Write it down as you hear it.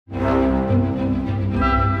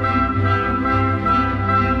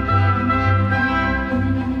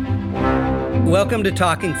Welcome to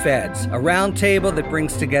Talking Feds, a roundtable that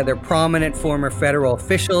brings together prominent former federal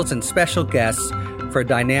officials and special guests for a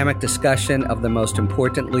dynamic discussion of the most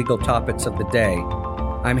important legal topics of the day.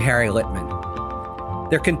 I'm Harry Littman.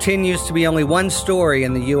 There continues to be only one story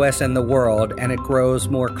in the U.S. and the world, and it grows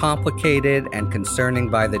more complicated and concerning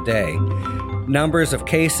by the day. Numbers of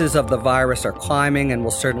cases of the virus are climbing and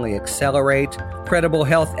will certainly accelerate. Credible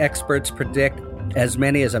health experts predict as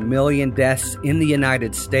many as 1 million deaths in the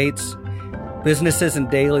United States. Businesses and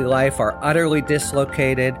daily life are utterly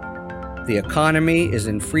dislocated. The economy is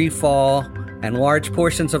in free fall, and large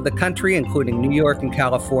portions of the country, including New York and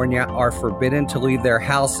California, are forbidden to leave their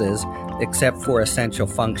houses except for essential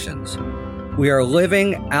functions. We are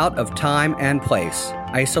living out of time and place,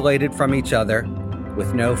 isolated from each other,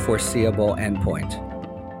 with no foreseeable endpoint.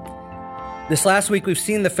 This last week, we've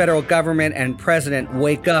seen the federal government and president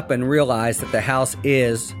wake up and realize that the House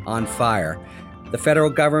is on fire. The federal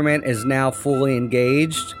government is now fully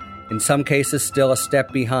engaged, in some cases still a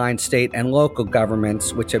step behind state and local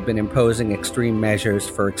governments, which have been imposing extreme measures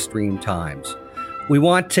for extreme times. We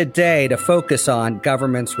want today to focus on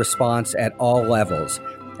government's response at all levels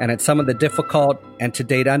and at some of the difficult and to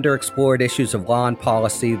date underexplored issues of law and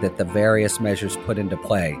policy that the various measures put into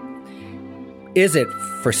play. Is it,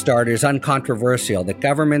 for starters, uncontroversial that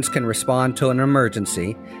governments can respond to an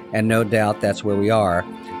emergency, and no doubt that's where we are,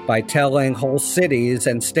 by telling whole cities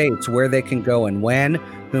and states where they can go and when,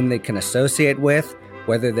 whom they can associate with,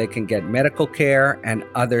 whether they can get medical care, and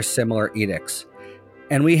other similar edicts?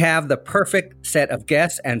 And we have the perfect set of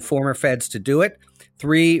guests and former feds to do it,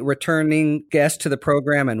 3 returning guests to the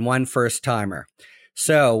program and 1 first-timer.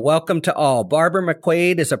 So, welcome to all. Barbara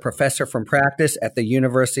McQuaid is a professor from practice at the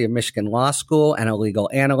University of Michigan Law School and a legal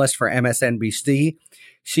analyst for MSNBC.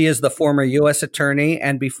 She is the former U.S. attorney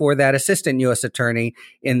and before that assistant U.S. attorney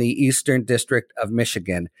in the Eastern District of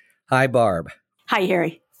Michigan. Hi, Barb. Hi,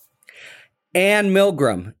 Harry. Ann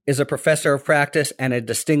Milgram is a professor of practice and a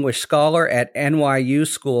distinguished scholar at NYU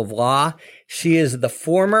School of Law. She is the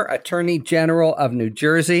former Attorney General of New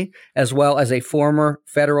Jersey, as well as a former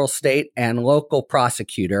federal, state, and local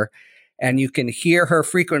prosecutor. And you can hear her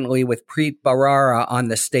frequently with Preet Bharara on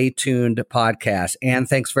the Stay Tuned podcast. Ann,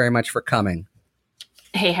 thanks very much for coming.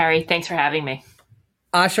 Hey, Harry. Thanks for having me.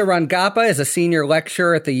 Asha Rangappa is a senior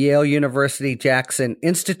lecturer at the Yale University Jackson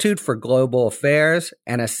Institute for Global Affairs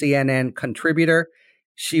and a CNN contributor.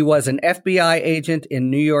 She was an FBI agent in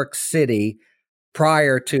New York City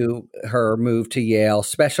prior to her move to Yale,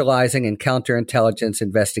 specializing in counterintelligence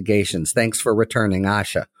investigations. Thanks for returning,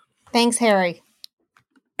 Asha. Thanks, Harry.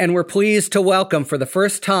 And we're pleased to welcome for the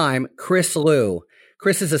first time Chris Liu.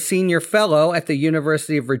 Chris is a senior fellow at the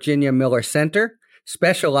University of Virginia Miller Center,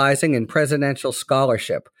 specializing in presidential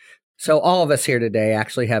scholarship. So all of us here today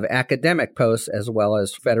actually have academic posts as well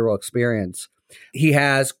as federal experience. He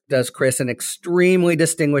does Chris, an extremely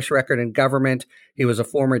distinguished record in government. He was a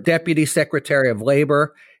former Deputy Secretary of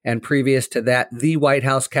Labor and previous to that, the White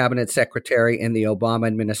House Cabinet Secretary in the Obama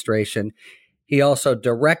administration. He also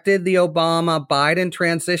directed the Obama-Biden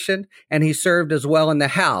transition, and he served as well in the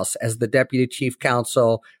House as the Deputy Chief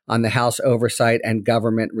Counsel on the House Oversight and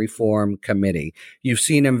Government Reform Committee. You've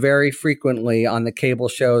seen him very frequently on the cable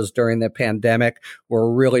shows during the pandemic. We're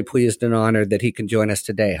really pleased and honored that he can join us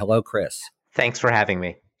today. Hello, Chris. Thanks for having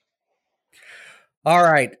me. All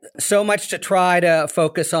right. So much to try to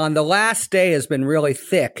focus on. The last day has been really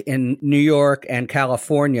thick in New York and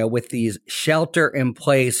California with these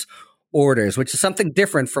shelter-in-place orders, which is something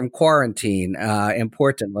different from quarantine,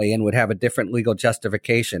 importantly, and would have a different legal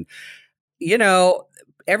justification. You know,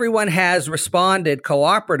 everyone has responded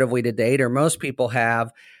cooperatively to date, or most people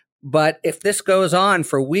have, but if this goes on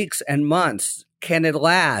for weeks and months, can it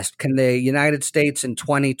last? Can the United States in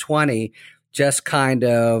 2020 just kind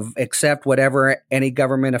of accept whatever any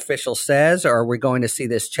government official says, or are we going to see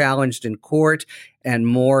this challenged in court and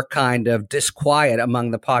more kind of disquiet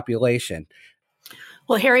among the population?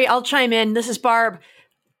 Well, Harry, I'll chime in. This is Barb.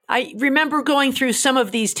 I remember going through some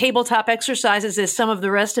of these tabletop exercises, as some of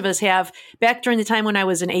the rest of us have. Back during the time when I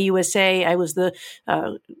was in AUSA, I was the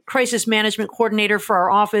crisis management coordinator for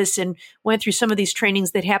our office and went through some of these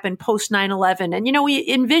trainings that happened post 9/11. And, you know, we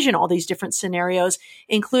envision all these different scenarios,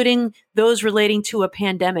 including those relating to a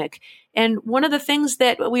pandemic. And one of the things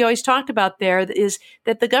that we always talked about there is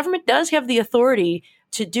that the government does have the authority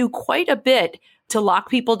to do quite a bit to lock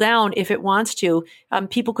people down if it wants to.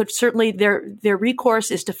 People could certainly, their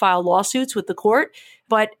recourse is to file lawsuits with the court.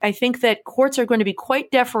 But I think that courts are going to be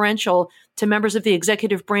quite deferential to members of the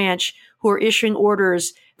executive branch who are issuing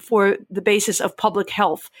orders for the basis of public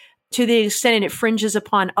health. to the extent it fringes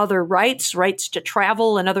upon other rights to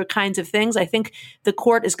travel and other kinds of things, I think the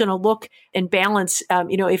court is going to look and balance,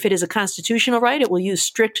 if it is a constitutional right, it will use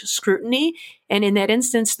strict scrutiny. And in that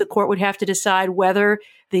instance, the court would have to decide whether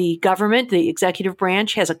the government, the executive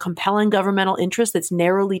branch, has a compelling governmental interest that's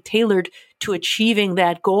narrowly tailored to achieving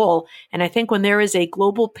that goal. And I think when there is a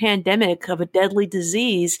global pandemic of a deadly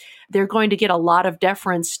disease, they're going to get a lot of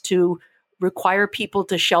deference to require people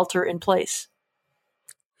to shelter in place.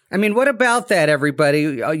 I mean, what about that,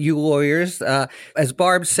 everybody, you lawyers? As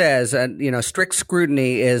Barb says, strict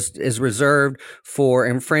scrutiny is reserved for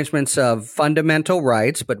infringements of fundamental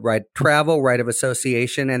rights, but right travel, right of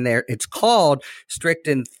association, and it's called strict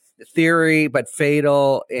in theory, but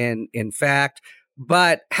fatal in fact.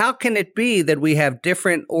 But how can it be that we have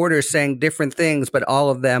different orders saying different things, but all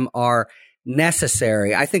of them are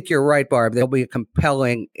necessary? I think you're right, Barb. There'll be a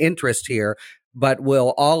compelling interest here. But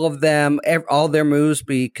will all of them, all their moves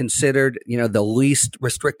be considered, the least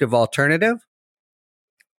restrictive alternative,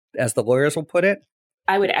 as the lawyers will put it?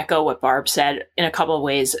 I would echo what Barb said in a couple of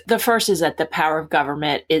ways. The first is that the power of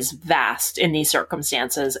government is vast in these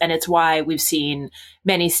circumstances. And it's why we've seen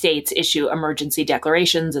many states issue emergency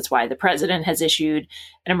declarations. It's why the president has issued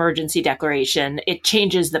an emergency declaration. It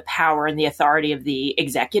changes the power and the authority of the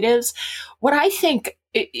executives. What I think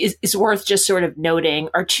is worth just sort of noting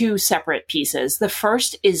are two separate pieces. The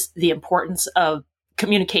first is the importance of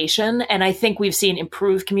communication. And I think we've seen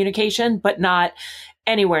improved communication, but not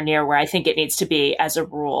anywhere near where I think it needs to be as a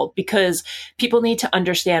rule, because people need to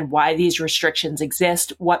understand why these restrictions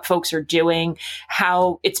exist, what folks are doing,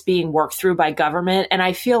 how it's being worked through by government. And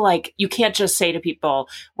I feel like you can't just say to people,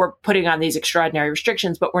 we're putting on these extraordinary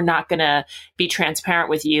restrictions, but we're not going to be transparent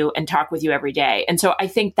with you and talk with you every day. And so I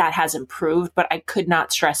think that has improved, but I could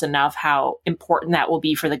not stress enough how important that will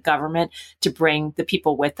be for the government to bring the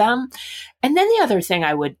people with them. And then the other thing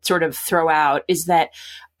I would sort of throw out is that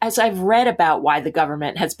as I've read about why the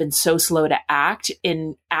government has been so slow to act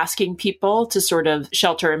in asking people to sort of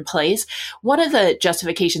shelter in place, one of the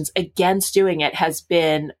justifications against doing it has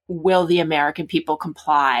been, will the American people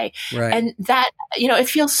comply? Right. And that, it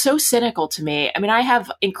feels so cynical to me. I mean, I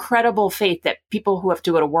have incredible faith that people who have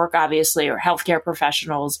to go to work, obviously, or healthcare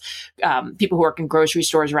professionals, people who work in grocery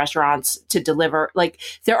stores, restaurants to deliver,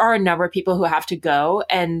 there are a number of people who have to go,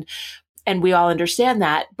 and we all understand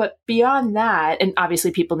that. But beyond that, and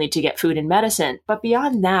obviously people need to get food and medicine, but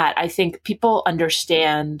beyond that, I think people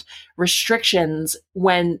understand restrictions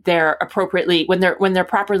when they're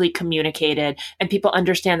properly communicated and people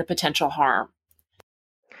understand the potential harm.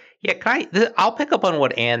 Yeah, I'll pick up on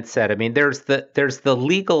what Ann said. I mean, there's the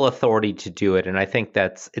legal authority to do it. And I think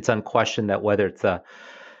it's unquestioned that whether it's the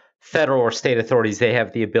federal or state authorities, they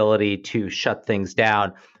have the ability to shut things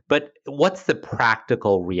down. But what's the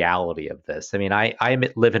practical reality of this? I mean, I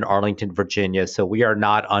live in Arlington, Virginia, so we are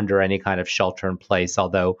not under any kind of shelter in place,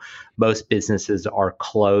 although most businesses are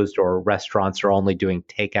closed or restaurants are only doing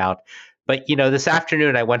takeout. But, this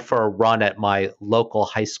afternoon I went for a run at my local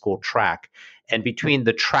high school track. And between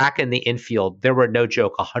the track and the infield, there were, no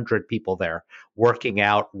joke, 100 people there working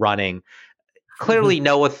out, running. Clearly,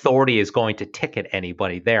 no authority is going to ticket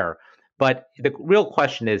anybody there. But the real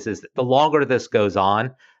question is the longer this goes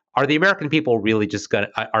on, are the American people really just going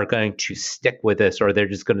to stick with this, or they're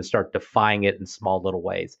just going to start defying it in small little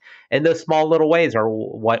ways? And those small little ways are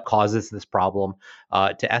what causes this problem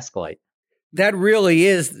to escalate. That really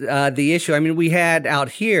is the issue. I mean, we had out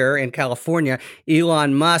here in California,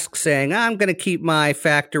 Elon Musk saying, I'm going to keep my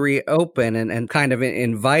factory open and kind of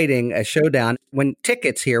inviting a showdown when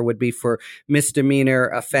tickets here would be for misdemeanor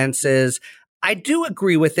offenses. I do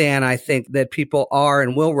agree with Ann. I think that people are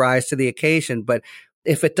and will rise to the occasion, but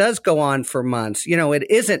if it does go on for months,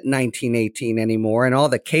 it isn't 1918 anymore, and all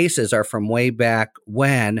the cases are from way back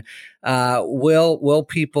when. Will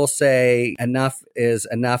people say enough is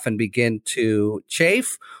enough and begin to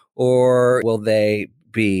chafe, or will they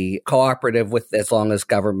be cooperative with as long as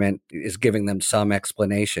government is giving them some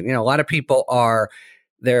explanation? A lot of people are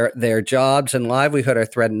their jobs and livelihood are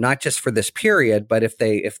threatened, not just for this period, but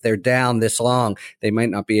if they're down this long, they might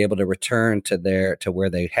not be able to return to where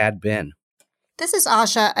they had been. This is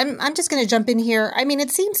Asha. I'm just going to jump in here. I mean, it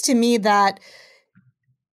seems to me that,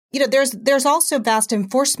 there's also vast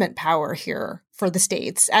enforcement power here for the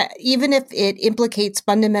states, even if it implicates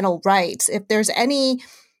fundamental rights. If there's any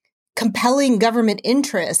compelling government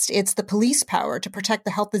interest, it's the police power to protect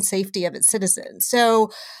the health and safety of its citizens. So,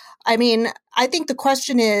 I mean, I think the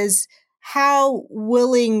question is, how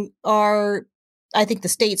willing are, I think the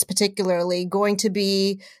states particularly, going to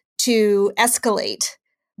be to escalate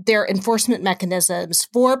their enforcement mechanisms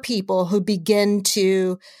for people who begin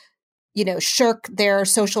to shirk their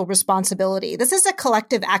social responsibility. This is a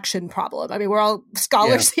collective action problem. I mean, we're all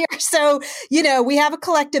scholars here. So, we have a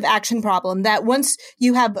collective action problem that once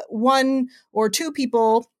you have one or two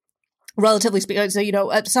people, relatively speaking, so,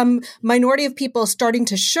 some minority of people starting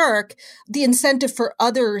to shirk, the incentive for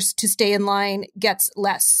others to stay in line gets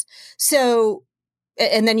less. So,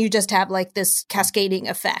 and then you just have like this cascading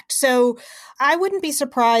effect. So I wouldn't be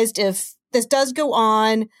surprised if this does go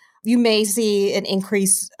on. You may see an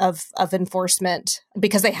increase of enforcement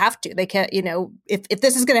because they have to. They can't, if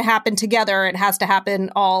this is going to happen together, it has to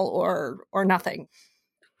happen all or nothing.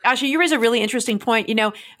 Asha, you raise a really interesting point.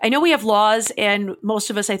 I know we have laws and most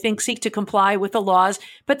of us, I think, seek to comply with the laws,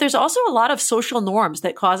 but there's also a lot of social norms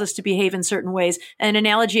that cause us to behave in certain ways. An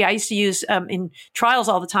analogy I used to use in trials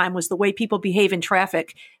all the time was the way people behave in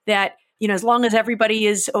traffic, that as long as everybody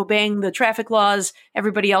is obeying the traffic laws,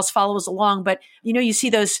 everybody else follows along. But, you see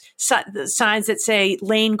those signs that say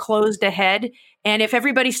lane closed ahead. And if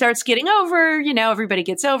everybody starts getting over, everybody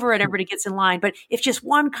gets over and everybody gets in line. But if just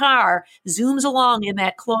one car zooms along in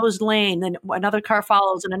that closed lane, then another car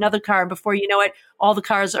follows and another car. And before you know it, all the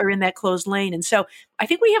cars are in that closed lane. And so I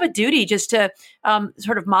think we have a duty just to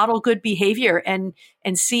sort of model good behavior and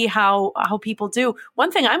see how people do.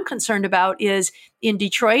 One thing I'm concerned about is in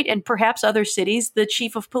Detroit and perhaps other cities, the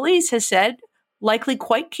chief of police has said, likely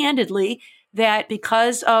quite candidly, that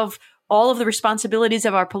because of all of the responsibilities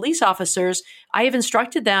of our police officers, I have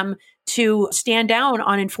instructed them to stand down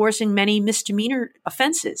on enforcing many misdemeanor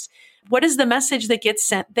offenses. What is the message that gets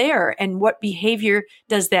sent there, and what behavior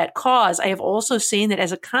does that cause? I have also seen that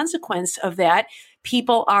as a consequence of that,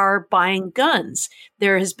 people are buying guns.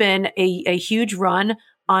 There has been a huge run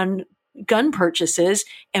on gun purchases.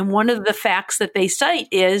 And one of the facts that they cite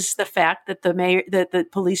is the fact that the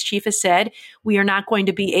police chief has said, we are not going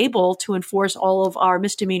to be able to enforce all of our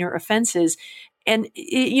misdemeanor offenses. And,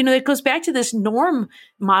 it goes back to this norm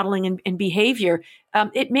modeling and behavior.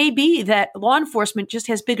 It may be that law enforcement just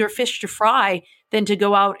has bigger fish to fry than to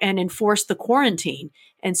go out and enforce the quarantine.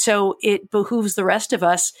 And so it behooves the rest of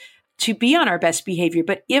us to be on our best behavior.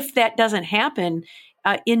 But if that doesn't happen,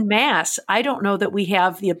 in mass, I don't know that we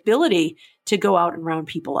have the ability to go out and round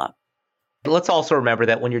people up. Let's also remember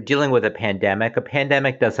that when you're dealing with a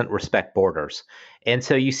pandemic doesn't respect borders. And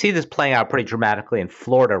so you see this playing out pretty dramatically in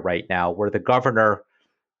Florida right now, where the governor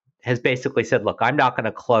has basically said, look, I'm not going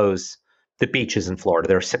to close the beaches in Florida.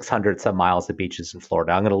 There are 600 some miles of beaches in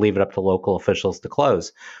Florida. I'm going to leave it up to local officials to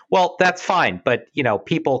close. Well, that's fine. But,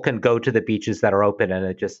 people can go to the beaches that are open,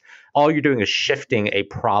 and all you're doing is shifting a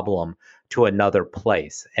problem to another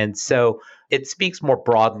place. And so it speaks more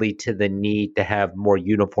broadly to the need to have more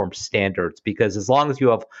uniform standards, because as long as you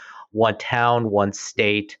have one town, one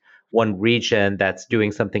state, one region that's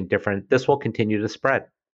doing something different, this will continue to spread.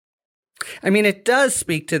 I mean, it does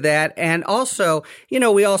speak to that. And also,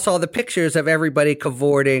 we all saw the pictures of everybody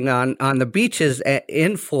cavorting on the beaches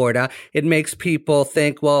in Florida. It makes people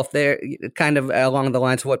think, well, if they're kind of along the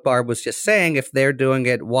lines of what Barb was just saying, if they're doing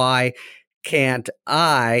it, why can't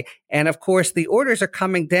I? And of course, the orders are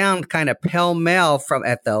coming down kind of pell-mell from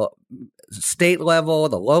at the state level,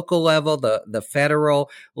 the local level, the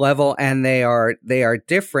federal level, and they are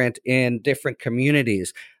different in different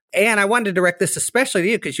communities. And I wanted to direct this especially to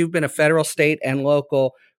you because you've been a federal, state, and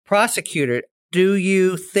local prosecutor. Do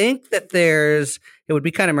you think that it would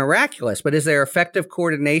be kind of miraculous, but is there effective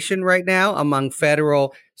coordination right now among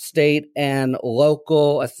federal, state, and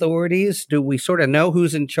local authorities? Do we sort of know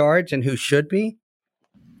who's in charge and who should be?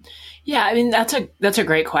 Yeah, I mean, that's a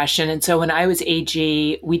great question. And so when I was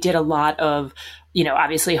AG, we did a lot of,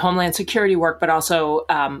 obviously Homeland Security work, but also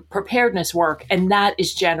preparedness work. And that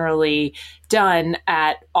is generally done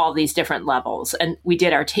at all these different levels. And we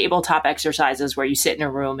did our tabletop exercises where you sit in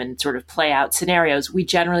a room and sort of play out scenarios. We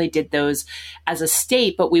generally did those as a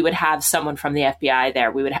state, but we would have someone from the FBI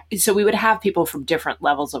there. We would have people from different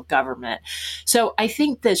levels of government. So I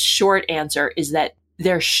think the short answer is that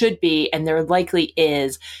there should be, and there likely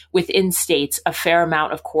is, within states, a fair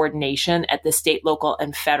amount of coordination at the state, local,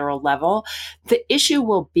 and federal level. The issue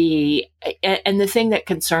will be, and the thing that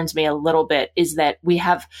concerns me a little bit, is that we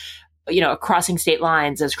have, crossing state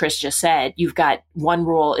lines, as Chris just said, you've got one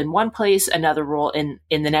rule in one place, another rule in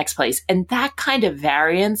the next place. And that kind of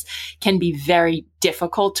variance can be very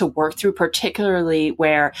difficult to work through, particularly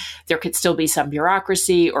where there could still be some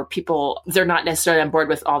bureaucracy or people, they're not necessarily on board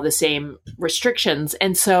with all the same restrictions.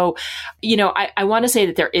 And so, I want to say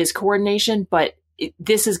that there is coordination, but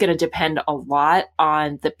this is going to depend a lot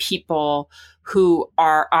on the people who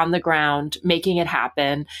are on the ground making it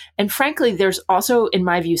happen. And frankly, there's also, in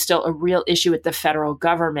my view, still a real issue with the federal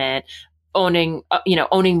government owning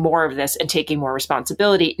more of this and taking more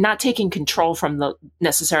responsibility, not taking control from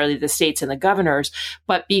necessarily the states and the governors,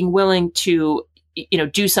 but being willing to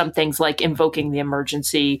do some things like invoking the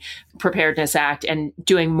Emergency Preparedness Act and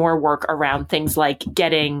doing more work around things like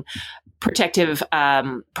getting protective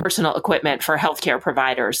personal equipment for healthcare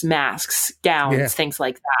providers, masks, gowns, things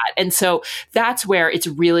like that. And so that's where it's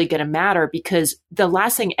really going to matter, because the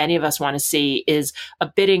last thing any of us want to see is a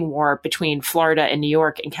bidding war between Florida and New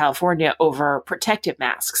York and California over protective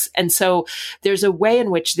masks. And so there's a way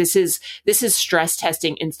in which this is stress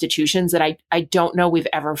testing institutions that I don't know we've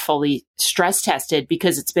ever fully stress tested,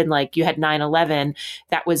 because it's been like you had 9/11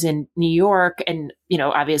 that was in New York and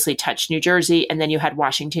obviously touched New Jersey. And then you had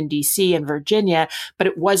Washington, D.C. and Virginia, but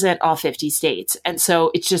it wasn't all 50 states. And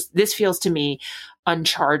so it's just, this feels to me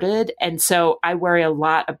uncharted. And so I worry a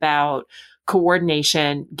lot about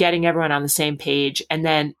coordination, getting everyone on the same page, and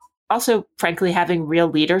then also, frankly, having real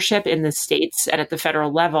leadership in the states and at the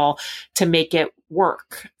federal level to make it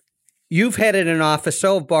work. You've headed an office,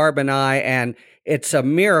 so have Barb and I, and it's a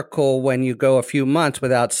miracle when you go a few months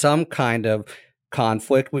without some kind of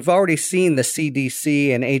conflict. We've already seen the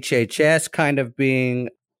CDC and HHS kind of being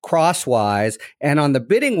crosswise. And on the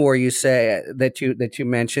bidding war, you say that you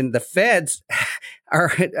mentioned, the feds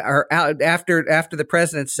are out after the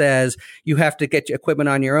president says you have to get your equipment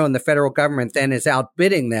on your own. The federal government then is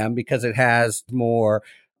outbidding them because it has more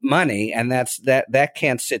money, and that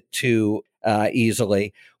can't sit too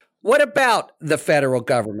easily. What about the federal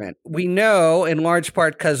government? We know in large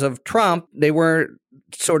part because of Trump, they were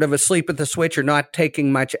sort of asleep at the switch or not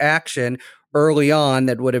taking much action early on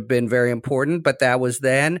that would have been very important, but that was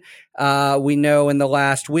then. We know in the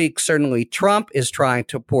last week, certainly Trump is trying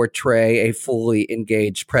to portray a fully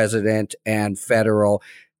engaged president and federal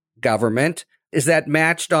government. Is that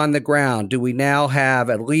matched on the ground? Do we now have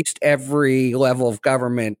at least every level of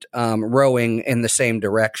government rowing in the same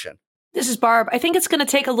direction? This is Barb. I think it's going to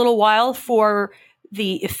take a little while for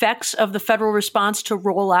the effects of the federal response to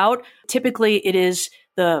roll out. Typically, it is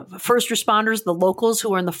the first responders, the locals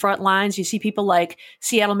who are in the front lines. You see people like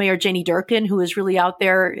Seattle Mayor Jenny Durkin, who is really out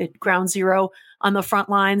there at ground zero on the front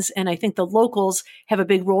lines. And I think the locals have a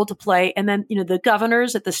big role to play. And then, the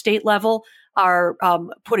governors at the state level are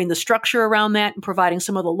putting the structure around that and providing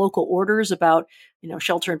some of the local orders about,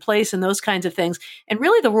 shelter in place and those kinds of things. And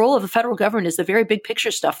really the role of the federal government is the very big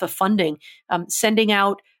picture stuff, the funding, sending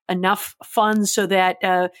out enough funds so that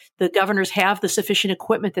the governors have the sufficient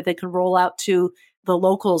equipment that they can roll out to the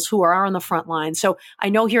locals who are on the front line. So I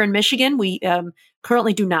know here in Michigan, we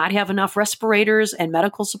currently do not have enough respirators and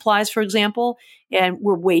medical supplies, for example, and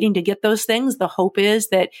we're waiting to get those things. The hope is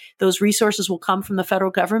that those resources will come from the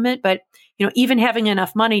federal government. But, even having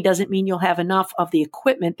enough money doesn't mean you'll have enough of the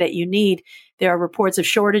equipment that you need. There are reports of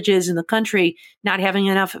shortages in the country, not having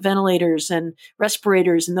enough ventilators and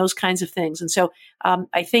respirators and those kinds of things. And so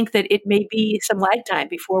I think that it may be some lag time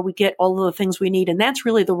before we get all of the things we need. And that's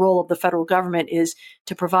really the role of the federal government, is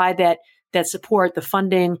to provide that support, the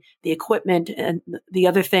funding, the equipment, and the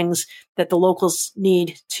other things that the locals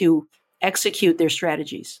need to execute their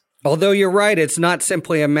strategies. Although you're right, it's not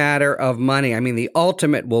simply a matter of money. I mean, the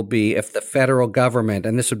ultimate will be if the federal government,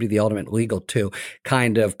 and this would be the ultimate legal too,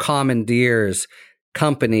 kind of commandeers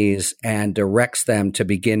companies and directs them to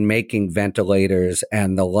begin making ventilators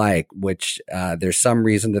and the like, which there's some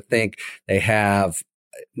reason to think they have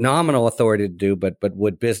nominal authority to do, but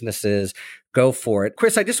would businesses go for it?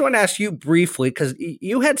 Chris, I just want to ask you briefly, because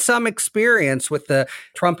you had some experience with the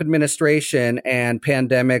Trump administration and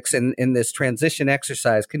pandemics in this transition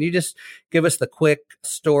exercise. Can you just give us the quick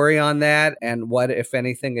story on that and what, if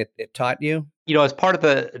anything, it taught you? As part of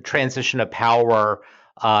the transition of power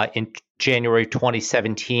in January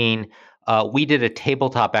 2017, we did a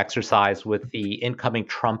tabletop exercise with the incoming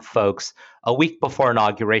Trump folks a week before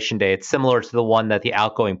Inauguration Day. It's similar to the one that the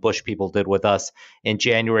outgoing Bush people did with us in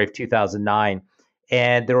January of 2009.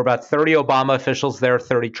 And there were about 30 Obama officials there,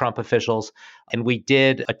 30 Trump officials. And we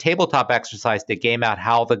did a tabletop exercise to game out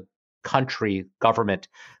how the government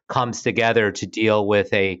comes together to deal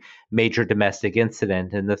with a major domestic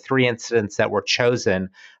incident. And the three incidents that were chosen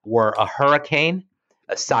were a hurricane,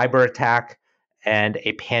 a cyber attack, and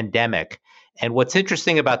a pandemic. And what's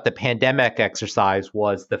interesting about the pandemic exercise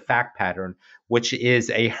was the fact pattern, which is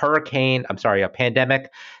a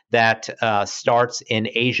pandemic that starts in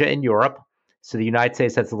Asia and Europe. So the United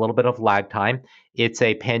States has a little bit of lag time. It's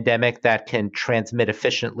a pandemic that can transmit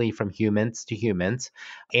efficiently from humans to humans.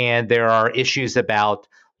 And there are issues about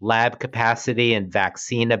lab capacity and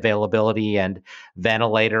vaccine availability and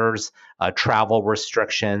ventilators, travel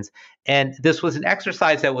restrictions. And this was an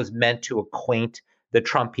exercise that was meant to acquaint the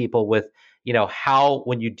Trump people with how,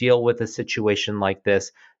 when you deal with a situation like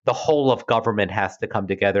this, the whole of government has to come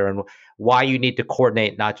together, and why you need to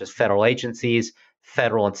coordinate not just federal agencies,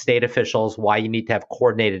 federal and state officials, why you need to have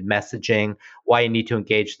coordinated messaging, why you need to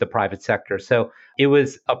engage the private sector. So it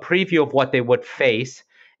was a preview of what they would face.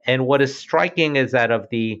 And what is striking is that of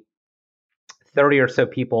the 30 or so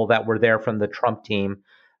people that were there from the Trump team,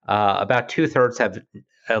 about 2/3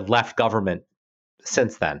 have left government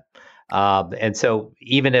since then. And so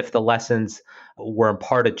even if the lessons were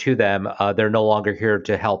imparted to them, they're no longer here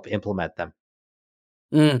to help implement them.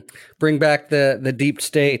 Bring back the deep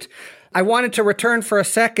state. I wanted to return for a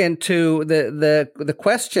second to the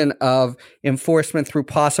question of enforcement through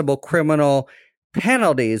possible criminal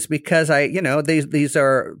penalties, because these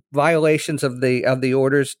are violations of the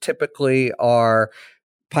orders, typically are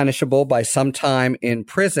punishable by some time in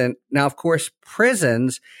prison. Now, of course,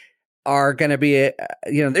 prisons are going to be,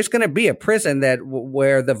 there's going to be a prison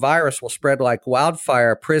where the virus will spread like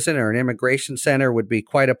wildfire. A prison or an immigration center would be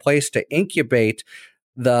quite a place to incubate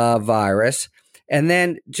the virus. And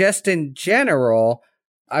then just in general,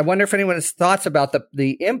 I wonder if anyone has thoughts about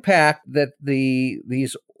the impact that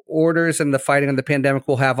these orders and the fighting of the pandemic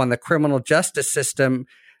will have on the criminal justice system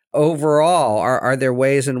overall. Are there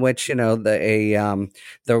ways in which,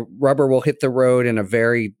 the rubber will hit the road in a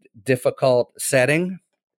very difficult setting?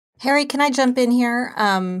 Harry, can I jump in here?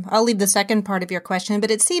 I'll leave the second part of your question,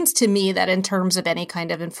 but it seems to me that in terms of any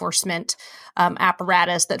kind of enforcement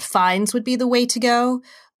apparatus, that fines would be the way to go.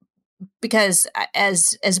 Because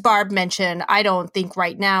as Barb mentioned, I don't think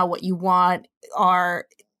right now what you want are,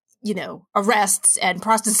 arrests and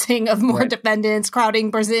processing of more defendants,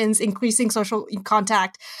 crowding prisons, increasing social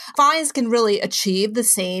contact. Fines can really achieve the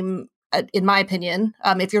same, in my opinion,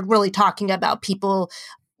 if you're really talking about people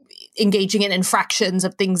engaging in infractions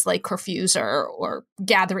of things like curfews or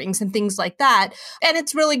gatherings and things like that. And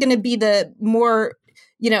it's really going to be the more,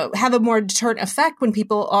 have a more deterrent effect when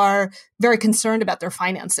people are very concerned about their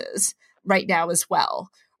finances right now as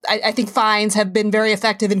well. I think fines have been very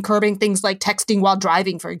effective in curbing things like texting while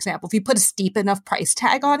driving, for example. If you put a steep enough price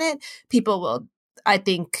tag on it, people will, I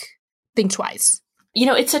think twice.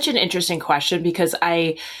 It's such an interesting question because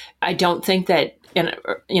I don't think that,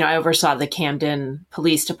 I oversaw the Camden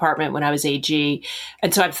Police Department when I was AG.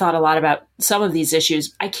 And so I've thought a lot about some of these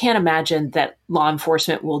issues. I can't imagine that law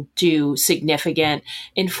enforcement will do significant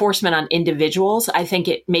enforcement on individuals. I think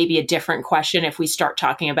it may be a different question if we start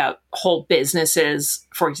talking about whole businesses,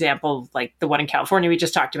 for example, like the one in California we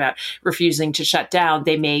just talked about, refusing to shut down.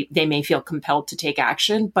 They may feel compelled to take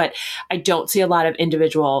action, but I don't see a lot of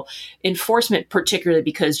individual enforcement, particularly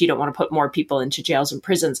because you don't want to put more people into jails and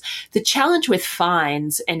prisons. The challenge with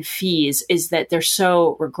fines and fees is that they're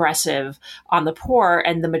so regressive on the poor,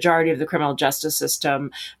 and the majority of the criminal justice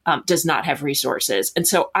system does not have resources. And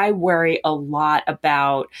so I worry a lot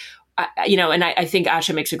about, and I think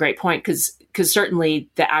Asha makes a great point because certainly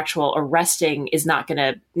the actual arresting is not going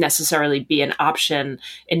to necessarily be an option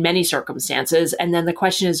in many circumstances. And then the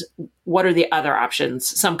question is, what are the other options?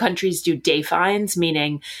 Some countries do day fines,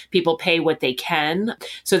 meaning people pay what they can.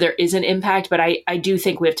 So there is an impact, but I do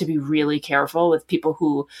think we have to be really careful with people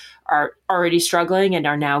who are already struggling and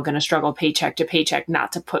are now going to struggle paycheck to paycheck,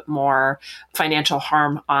 not to put more financial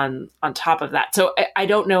harm on top of that. So I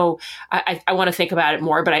don't know. I want to think about it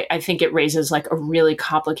more, but I think it raises like a really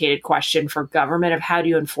complicated question for government of how do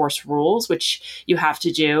you enforce rules, which you have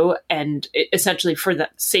to do, and essentially for the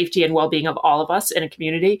safety and well-being of all of us in a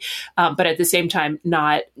community, but at the same time,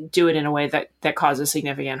 not do it in a way that causes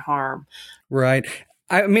significant harm. Right.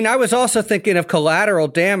 I mean, I was also thinking of collateral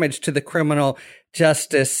damage to the criminal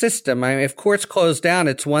justice system. I mean, if courts close down,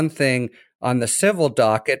 it's one thing on the civil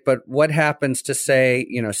docket, but what happens to, say,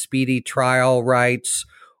 speedy trial rights,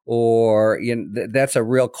 or that's a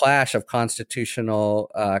real clash of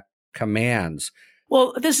constitutional commands.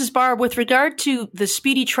 Well, this is Barb. With regard to the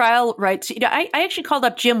speedy trial rights, I actually called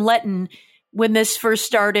up Jim Letton when this first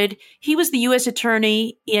started. He was the U.S.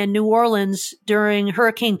 attorney in New Orleans during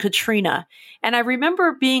Hurricane Katrina. And I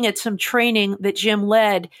remember being at some training that Jim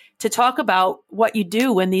led to talk about what you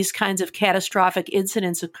do when these kinds of catastrophic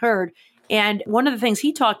incidents occurred. And one of the things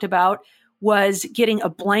he talked about was getting a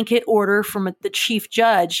blanket order from the chief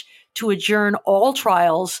judge to adjourn all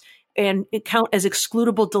trials and count as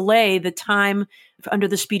excludable delay the time under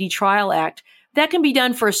the Speedy Trial Act. That can be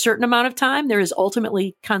done for a certain amount of time. There is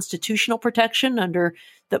ultimately constitutional protection under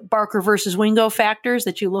the Barker versus Wingo factors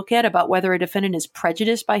that you look at about whether a defendant is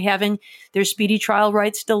prejudiced by having their speedy trial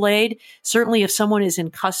rights delayed. Certainly, if someone is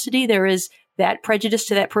in custody, there is that prejudice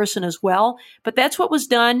to that person as well. But that's what was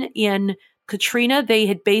done in Katrina. They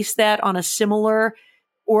had based that on a similar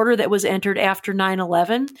order that was entered after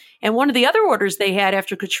 9/11. And one of the other orders they had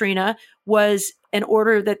after Katrina was an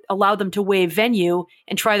order that allowed them to waive venue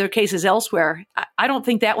and try their cases elsewhere. I don't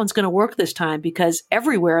think that one's going to work this time because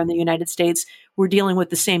everywhere in the United States, we're dealing with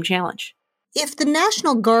the same challenge. If the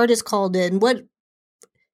National Guard is called in, what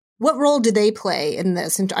role do they play in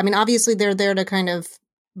this? And I mean, obviously they're there to kind of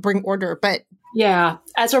bring order, but yeah,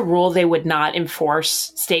 as a rule, they would not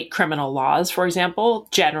enforce state criminal laws, for example.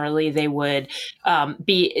 Generally, they would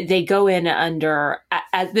they go in under,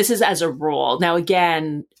 this is as a rule. Now,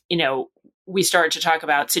 again, we start to talk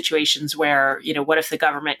about situations where, what if the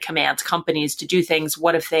government commands companies to do things?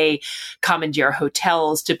 What if they commandeer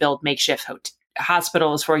hotels to build makeshift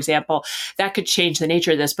hospitals, for example? That could change the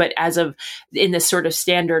nature of this. But as of in this sort of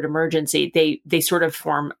standard emergency, they sort of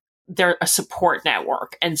form, they're a support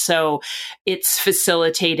network. And so it's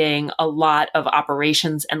facilitating a lot of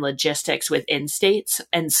operations and logistics within states.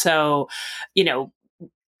 And so,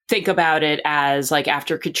 think about it as like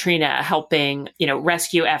after Katrina, helping,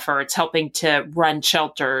 rescue efforts, helping to run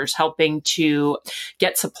shelters, helping to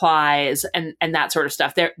get supplies and that sort of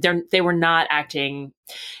stuff. They were not acting,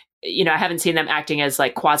 I haven't seen them acting as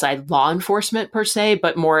like quasi law enforcement per se,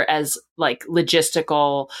 but more as like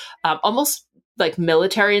logistical, almost like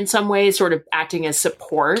military in some ways, sort of acting as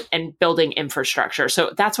support and building infrastructure.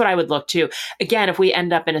 So that's what I would look to. Again, if we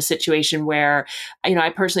end up in a situation where, I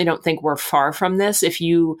personally don't think we're far from this.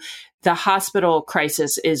 The hospital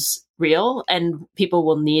crisis is real and people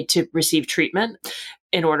will need to receive treatment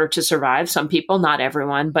in order to survive. Some people, not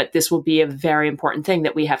everyone, but this will be a very important thing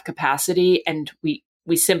that we have capacity, and we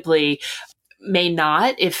simply may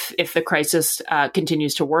not if the crisis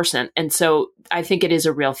continues to worsen. And so I think it is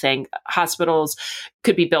a real thing. Hospitals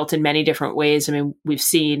could be built in many different ways. I mean, we've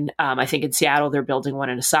seen, I think in Seattle, they're building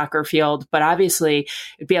one in a soccer field, but obviously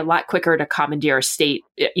it'd be a lot quicker to commandeer a state,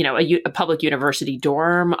 a public university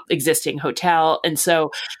dorm, existing hotel. And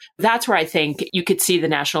so that's where I think you could see the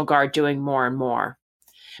National Guard doing more and more.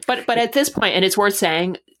 But at this point, and it's worth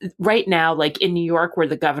saying, right now, like in New York, where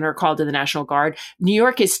the governor called in the National Guard, New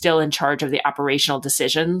York is still in charge of the operational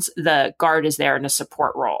decisions. The Guard is there in a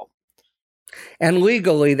support role. And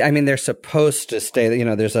legally, I mean, they're supposed to stay.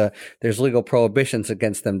 There's legal prohibitions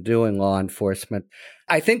against them doing law enforcement.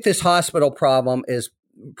 I think this hospital problem is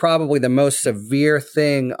probably the most severe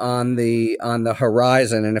thing on the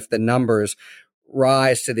horizon, and if the numbers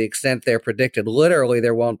rise to the extent they're predicted, literally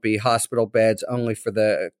there won't be hospital beds only for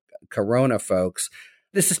the corona folks.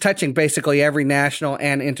 This is touching basically every national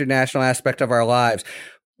and international aspect of our lives.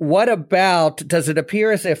 What about, does it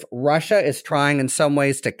appear as if Russia is trying in some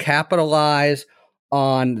ways to capitalize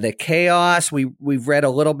on the chaos? We've read a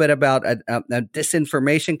little bit about a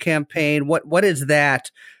disinformation campaign. What is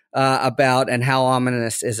that about, and how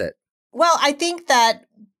ominous is it? Well, I think that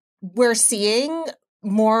we're seeing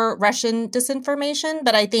more Russian disinformation,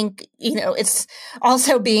 but I think, it's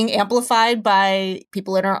also being amplified by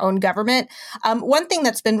people in our own government. One thing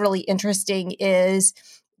that's been really interesting is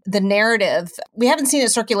the narrative. We haven't seen it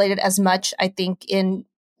circulated as much, I think, in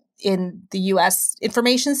the U.S.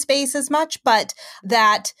 information space as much, but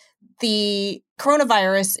that the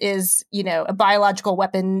coronavirus is, a biological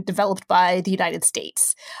weapon developed by the United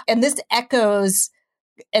States. And this echoes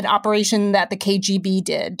an operation that the KGB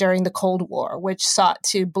did during the Cold War, which sought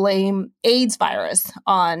to blame AIDS virus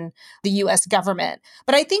on the US government.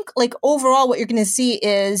 But I think overall what you're going to see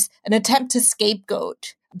is an attempt to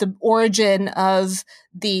scapegoat the origin of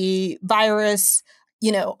the virus,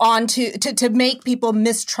 to make people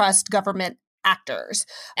mistrust government actors.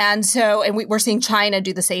 And we're seeing China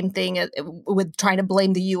do the same thing with trying to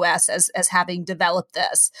blame the US as having developed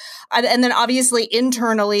this. And then obviously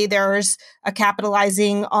internally, there's a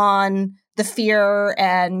capitalizing on the fear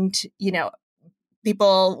and,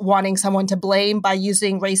 people wanting someone to blame by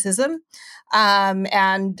using racism.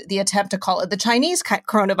 And the attempt to call it the Chinese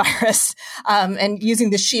coronavirus, and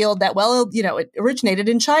using the shield that, it originated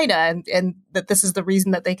in China, and that this is the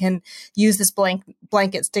reason that they can use this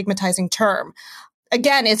blanket stigmatizing term.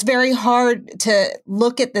 Again, it's very hard to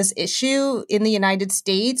look at this issue in the United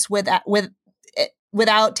States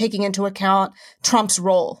without taking into account Trump's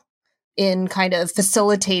role in kind of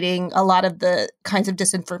facilitating a lot of the kinds of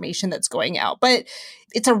disinformation that's going out. But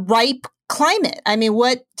it's a ripe climate. I mean,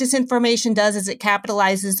 what disinformation does is it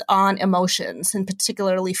capitalizes on emotions, and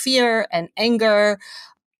particularly fear and anger.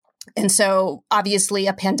 And so obviously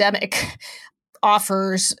a pandemic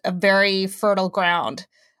offers a very fertile ground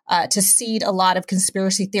to seed a lot of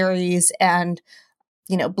conspiracy theories and,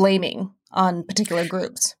 blaming on particular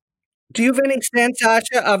groups. Do you have any sense,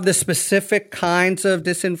 Asha, of the specific kinds of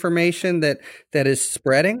disinformation that is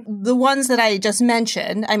spreading? The ones that I just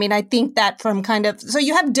mentioned, I mean, I think that so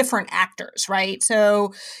you have different actors, right?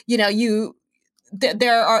 So,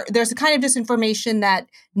 there's a kind of disinformation that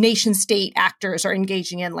nation state actors are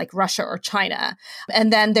engaging in, like Russia or China.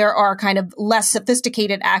 And then there are kind of less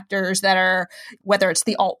sophisticated actors that are, whether it's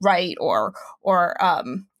the alt-right or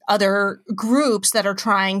other groups that are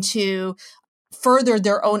trying to further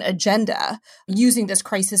their own agenda using this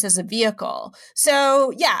crisis as a vehicle.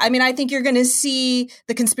 So, yeah, I mean, I think you're going to see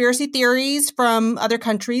the conspiracy theories from other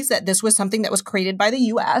countries that this was something that was created by the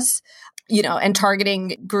U.S., and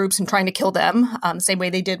targeting groups and trying to kill them, same way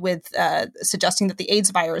they did with suggesting that the AIDS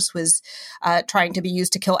virus was trying to be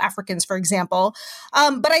used to kill Africans, for example.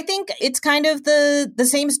 But I think it's kind of the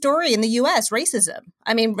same story in the U.S., racism.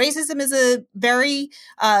 I mean, racism is a very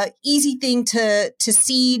easy thing to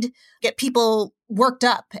seed, get people worked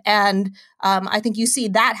up. And I think you see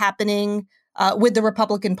that happening with the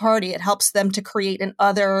Republican Party. It helps them to create an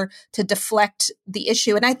other to deflect the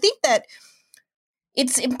issue. And I think that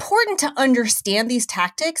it's important to understand these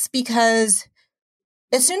tactics because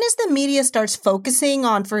as soon as the media starts focusing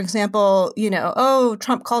on, for example,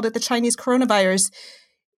 Trump called it the Chinese coronavirus,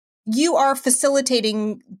 you are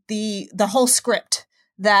facilitating the whole script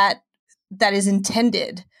that is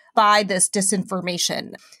intended by this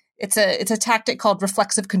disinformation. It's a tactic called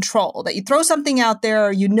reflexive control, that you throw something out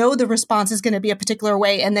there, the response is going to be a particular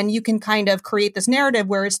way, and then you can kind of create this narrative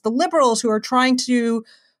where it's the liberals who are trying to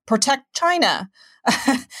protect China.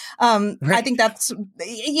 Right. I think that's,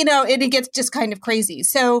 it gets just kind of crazy.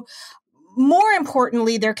 So more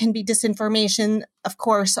importantly, there can be disinformation, of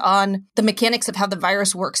course, on the mechanics of how the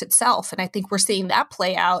virus works itself. And I think we're seeing that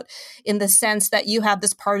play out in the sense that you have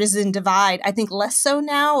this partisan divide, I think less so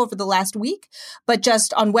now over the last week, but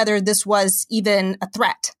just on whether this was even a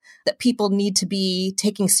threat that people need to be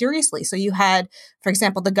taking seriously. So you had, for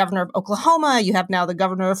example, the governor of Oklahoma, you have now the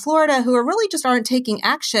governor of Florida, who really just aren't taking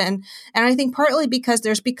action. And I think partly because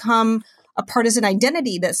there's become a partisan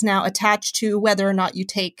identity that's now attached to whether or not you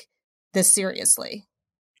take this seriously.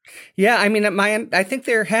 Yeah, I mean, I think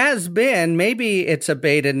there has been, maybe it's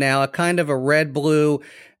abated now, a kind of a red-blue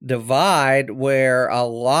divide where a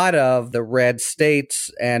lot of the red states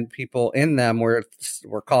and people in them were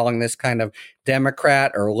calling this kind of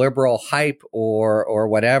Democrat or liberal hype or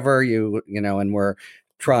whatever, and we're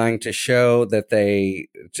trying to show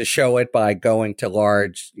it by going to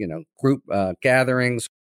large, group gatherings.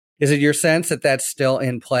 Is it your sense that that's still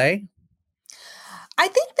in play? I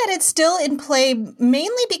think that it's still in play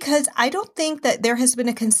mainly because I don't think that there has been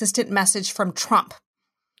a consistent message from Trump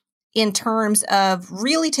in terms of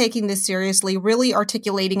really taking this seriously, really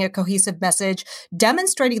articulating a cohesive message,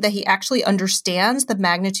 demonstrating that he actually understands the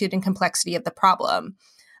magnitude and complexity of the problem.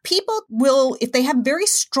 People will, if they have very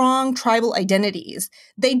strong tribal identities,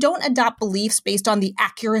 they don't adopt beliefs based on the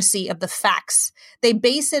accuracy of the facts. They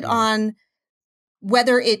base it on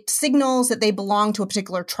whether it signals that they belong to a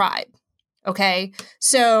particular tribe. Okay,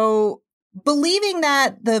 so believing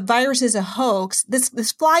that the virus is a hoax,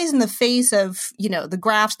 this flies in the face of, the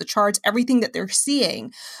graphs, the charts, everything that they're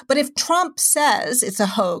seeing. But if Trump says it's a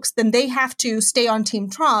hoax, then they have to stay on Team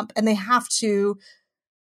Trump and they have to,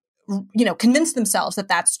 convince themselves that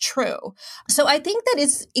that's true. So I think that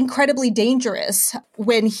it's incredibly dangerous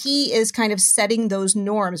when he is kind of setting those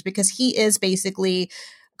norms because he is basically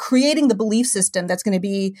creating the belief system that's going to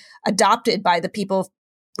be adopted by the people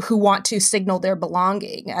who want to signal their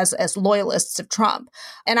belonging as loyalists of Trump.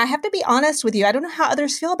 And I have to be honest with you, I don't know how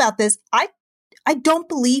others feel about this. I don't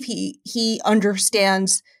believe he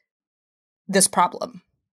understands this problem.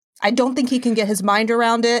 I don't think he can get his mind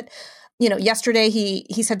around it. Yesterday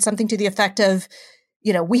he said something to the effect of,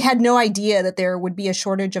 we had no idea that there would be a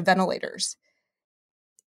shortage of ventilators.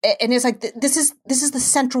 And it's like, this is the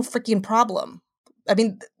central freaking problem. I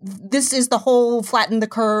mean, this is the whole flatten the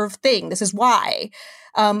curve thing. This is why.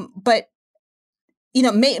 But,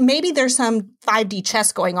 maybe there's some 5D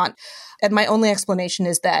chess going on. And my only explanation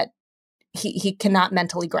is that he cannot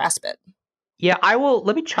mentally grasp it. Yeah,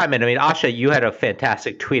 let me chime in. I mean, Asha, you had a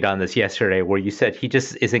fantastic tweet on this yesterday where you said he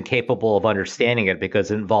just isn't capable of understanding it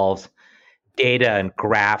because it involves data and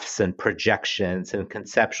graphs and projections and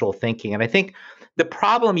conceptual thinking. And I think the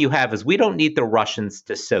problem you have is we don't need the Russians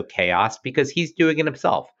to sow chaos because he's doing it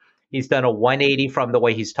himself. He's done a 180 from the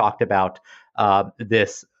way he's talked about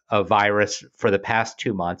this virus for the past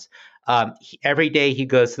 2 months. Every day he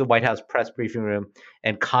goes to the White House press briefing room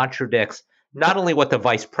and contradicts not only what the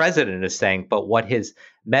vice president is saying, but what his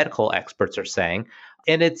medical experts are saying.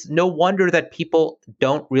 And it's no wonder that people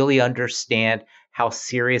don't really understand how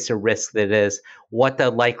serious a risk that is, what the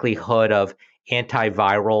likelihood of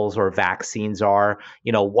antivirals or vaccines are,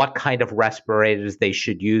 what kind of respirators they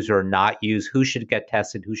should use or not use, who should get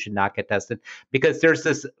tested, who should not get tested, because there's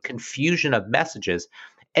this confusion of messages.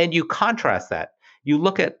 And you contrast that. You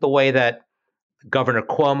look at the way that Governor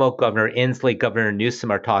Cuomo, Governor Inslee, Governor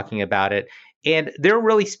Newsom are talking about it, and they're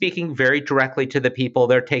really speaking very directly to the people.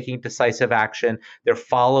 They're taking decisive action. They're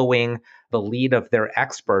following the lead of their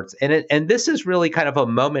experts. And this is really kind of a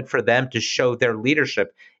moment for them to show their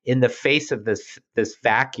leadership in the face of this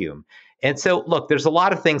vacuum. And so, look, there's a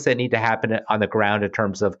lot of things that need to happen on the ground in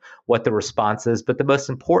terms of what the response is. But the most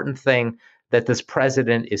important thing that this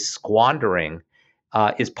president is squandering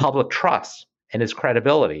is public trust and his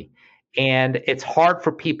credibility. And it's hard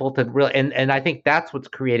for people to really, and I think that's what's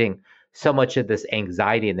creating so much of this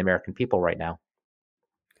anxiety in the American people right now.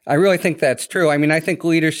 I really think that's true. I mean, I think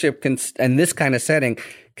leadership in this kind of setting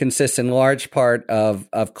consists in large part of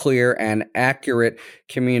clear and accurate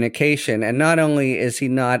communication. And not only is he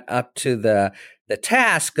not up to the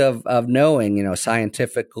task of knowing,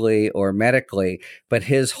 scientifically or medically, but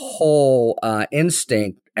his whole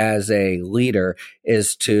instinct as a leader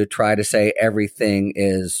is to try to say everything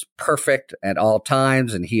is perfect at all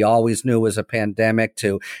times, and he always knew it was a pandemic,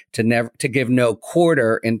 to give no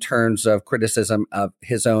quarter in terms of criticism of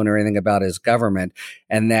his own or anything about his government,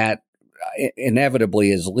 and that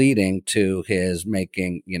inevitably is leading to his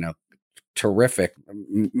making terrific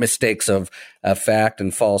mistakes of fact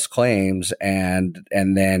and false claims, and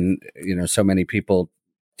then so many people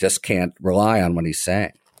just can't rely on what he's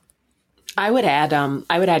saying. I would add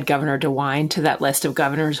Governor DeWine to that list of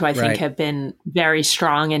governors who I think have been very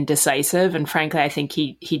strong and decisive. And frankly, I think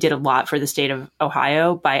he did a lot for the state of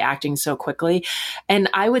Ohio by acting so quickly. And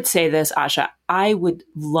I would say this, Asha, I would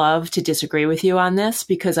love to disagree with you on this,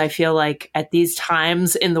 because I feel like at these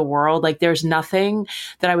times in the world, like there's nothing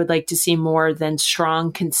that I would like to see more than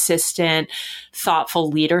strong, consistent, thoughtful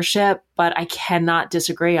leadership. But I cannot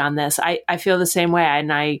disagree on this. I feel the same way.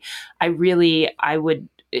 And I would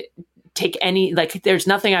take any, like, there's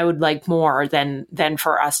nothing I would like more than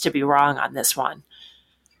for us to be wrong on this one.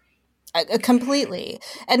 Completely.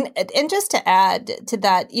 And just to add to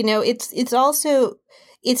that, it's also,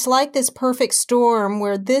 it's like this perfect storm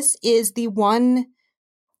where this is the one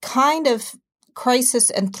kind of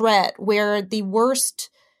crisis and threat where the worst,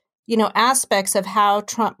 aspects of how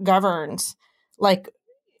Trump governs, like,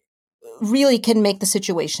 really can make the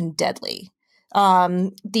situation deadly.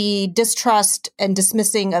 The distrust and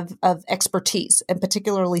dismissing of expertise, and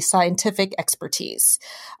particularly scientific expertise,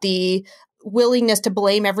 the willingness to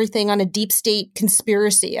blame everything on a deep state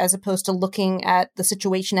conspiracy as opposed to looking at the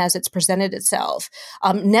situation as it's presented itself,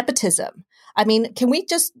 nepotism. I mean, can we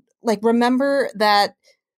just remember that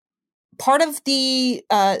part of the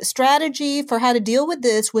strategy for how to deal with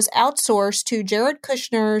this was outsourced to Jared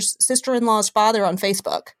Kushner's sister-in-law's father on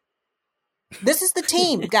Facebook? This is the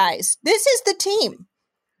team, guys. This is the team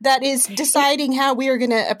that is deciding how we are going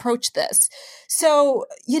to approach this. So,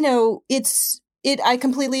 I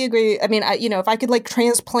completely agree. I mean, if I could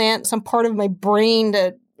transplant some part of my brain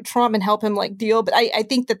to Trump and help him deal, but I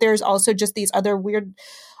think that there's also just these other weird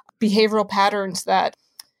behavioral patterns that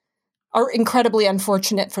are incredibly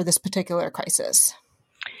unfortunate for this particular crisis.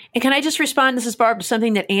 And can I just respond, this is Barb, to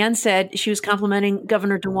something that Ann said? She was complimenting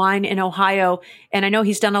Governor DeWine in Ohio. And I know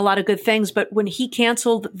he's done a lot of good things, but when he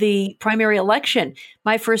canceled the primary election,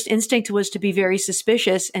 my first instinct was to be very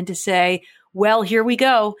suspicious and to say, well, here we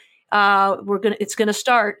go. It's going to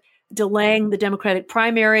start delaying the Democratic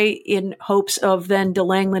primary in hopes of then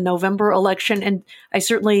delaying the November election. And I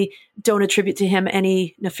certainly don't attribute to him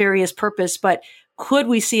any nefarious purpose, but could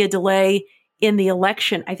we see a delay in the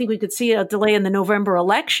election? I think we could see a delay in the November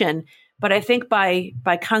election, but I think by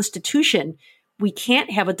Constitution, we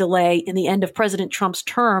can't have a delay in the end of President Trump's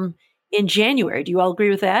term in January. Do you all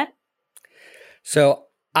agree with that? So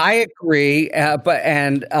I agree,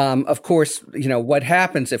 of course, what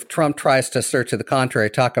happens if Trump tries to assert to the contrary?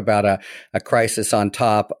 Talk about a crisis on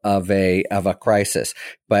top of a crisis.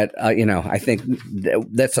 But I think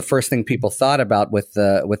that's the first thing people thought about with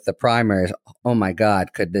the primaries. Oh my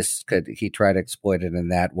God, could he try to exploit it in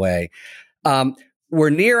that way?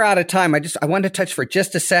 We're near out of time. I wanted to touch for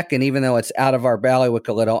just a second, even though it's out of our bailiwick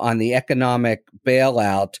a little, on the economic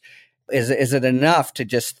bailout. Is it enough to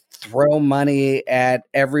just throw money at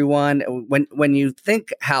everyone? When you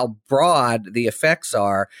think how broad the effects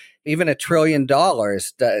are, even $1 trillion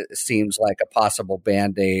seems like a possible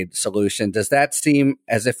Band-Aid solution. Does that seem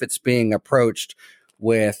as if it's being approached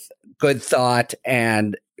with good thought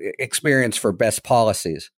and experience for best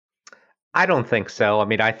policies? I don't think so. I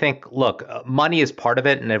mean, I think, look, money is part of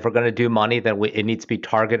it. And if we're going to do money, then it needs to be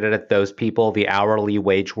targeted at those people, the hourly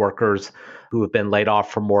wage workers who have been laid off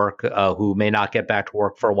from work, who may not get back to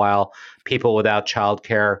work for a while, people without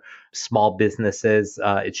childcare, small businesses.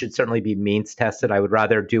 It should certainly be means tested. I would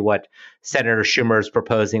rather do what Senator Schumer is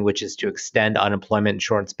proposing, which is to extend unemployment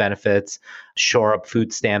insurance benefits, shore up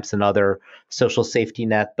food stamps and other social safety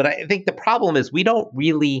net. But I think the problem is we don't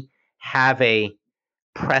really have a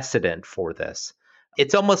precedent for this.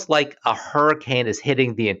 It's almost like a hurricane is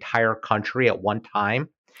hitting the entire country at one time,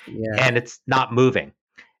 and it's not moving.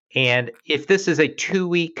 And if this is a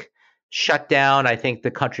 2-week shutdown, I think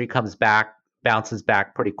the country bounces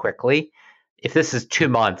back pretty quickly. If this is 2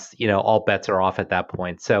 months, all bets are off at that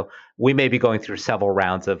point. So we may be going through several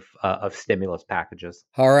rounds of stimulus packages.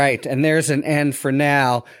 All right. And there's an end for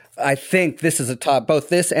now. I think this is a top. Both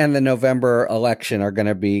this and the November election are going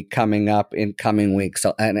to be coming up in coming weeks,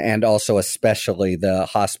 and also especially the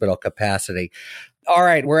hospital capacity. All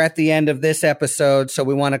right. We're at the end of this episode. So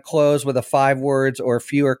we want to close with a 5 words or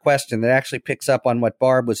fewer question that actually picks up on what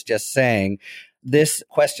Barb was just saying. This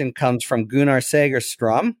question comes from Gunnar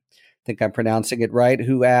Segerstrom. I think I'm pronouncing it right,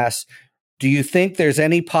 who asks, do you think there's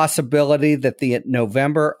any possibility that the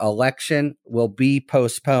November election will be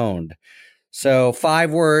postponed? So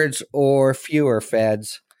 5 words or fewer,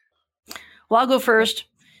 Feds. Well, I'll go first.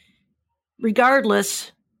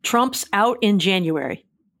 Regardless, Trump's out in January.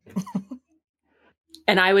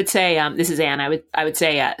 And I would say, this is Anne, I would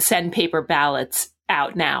say send paper ballots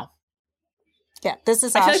out now. Yeah, this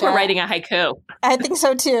is I feel Asha. like we're writing a haiku. I think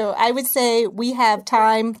so too. I would say we have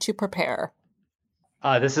time to prepare.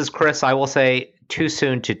 This is Chris. I will say too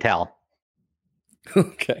soon to tell.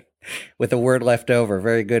 Okay. With a word left over.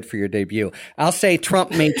 Very good for your debut. I'll say Trump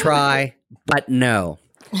may try, but no.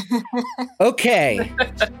 Okay.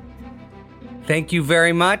 Thank you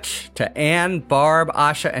very much to Anne, Barb,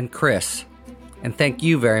 Asha, and Chris. And thank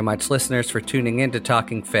you very much, listeners, for tuning in to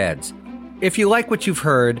Talking Feds. If you like what you've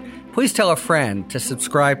heard, please tell a friend to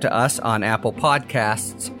subscribe to us on Apple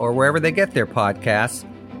Podcasts or wherever they get their podcasts.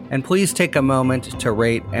 And please take a moment to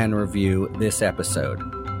rate and review this episode.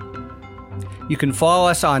 You can follow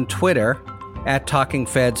us on Twitter at Talking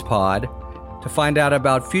Feds Pod to find out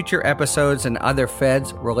about future episodes and other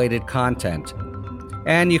Feds-related content.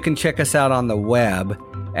 And you can check us out on the web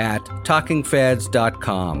at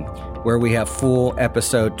talkingfeds.com, where we have full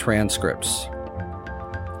episode transcripts.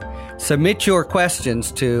 Submit your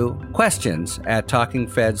questions to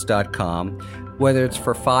questions@talkingfeds.com, whether it's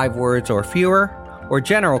for 5 words or fewer, or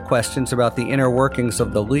general questions about the inner workings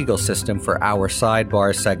of the legal system for our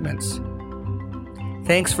sidebar segments.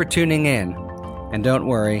 Thanks for tuning in, and don't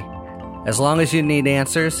worry, as long as you need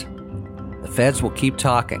answers, the Feds will keep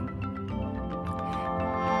talking.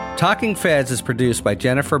 Talking Feds is produced by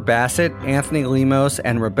Jennifer Bassett, Anthony Lemos,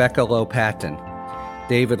 and Rebecca Lowe-Patton.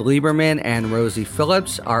 David Lieberman and Rosie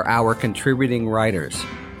Phillips are our contributing writers.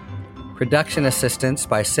 Production assistance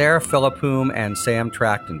by Sarah Philippum and Sam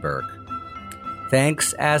Trachtenberg.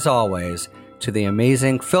 Thanks, as always, to the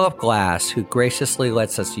amazing Philip Glass, who graciously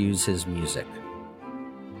lets us use his music.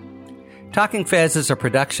 Talking Feds is a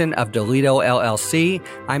production of Delito LLC.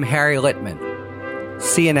 I'm Harry Littman.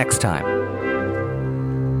 See you next time.